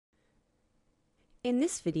In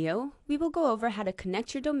this video, we will go over how to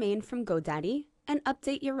connect your domain from Godaddy and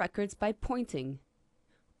update your records by pointing.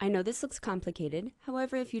 I know this looks complicated,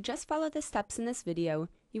 however, if you just follow the steps in this video,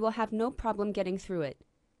 you will have no problem getting through it.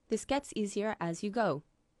 This gets easier as you go.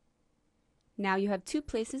 Now you have two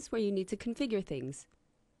places where you need to configure things: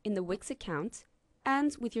 in the Wix account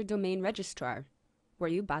and with your domain registrar,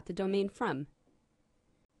 where you bought the domain from.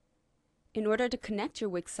 In order to connect your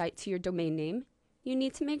Wix site to your domain name, you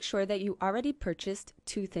need to make sure that you already purchased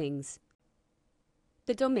two things: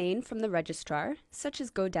 the domain from the registrar, such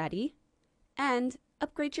as Godaddy, and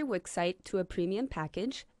upgrade your Wix site to a premium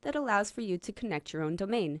package that allows for you to connect your own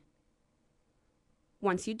domain.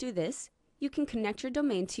 Once you do this, you can connect your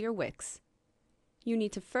domain to your Wix. You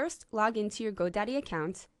need to first log into your Godaddy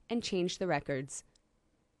account and change the records.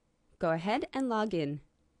 Go ahead and log in.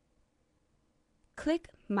 Click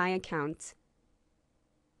My Account.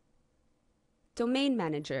 Domain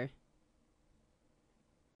Manager.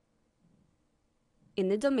 In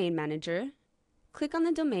the Domain Manager, click on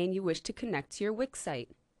the domain you wish to connect to your Wix site.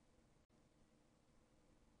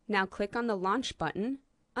 Now click on the Launch button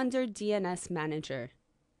under DNS Manager.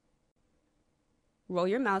 Roll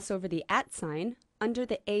your mouse over the @ sign under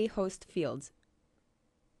the A host field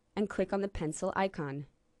and click on the pencil icon.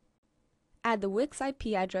 Add the Wix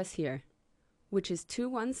IP address here, which is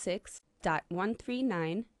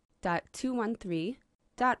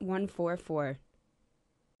 216.139.213.144.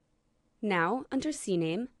 Now, under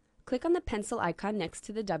CNAME, click on the pencil icon next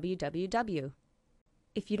to the www.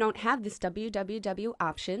 If you don't have this www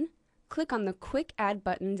option, click on the Quick Add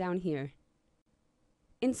button down here.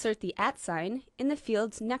 Insert the @ sign in the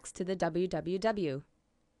fields next to the www.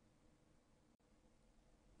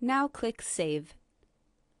 Now click Save.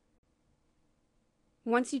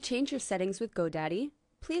 Once you change your settings with Godaddy,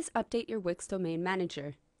 please update your Wix Domain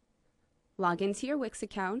Manager. Log into your Wix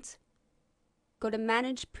account, go to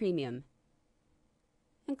Manage Premium,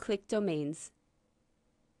 and click Domains.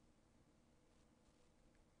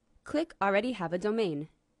 Click Already Have a Domain.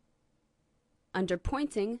 Under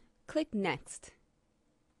Pointing, click Next.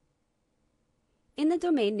 In the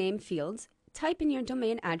domain name field, type in your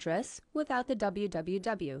domain address without the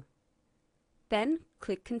www. Then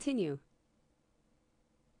click Continue.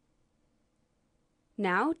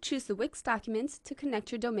 Now choose the Wix document to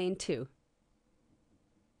connect your domain to.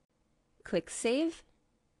 Click Save,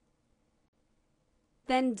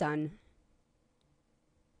 then Done.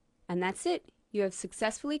 And that's it. You have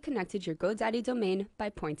successfully connected your Godaddy domain by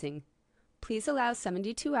pointing. Please allow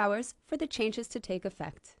 72 hours for the changes to take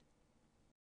effect.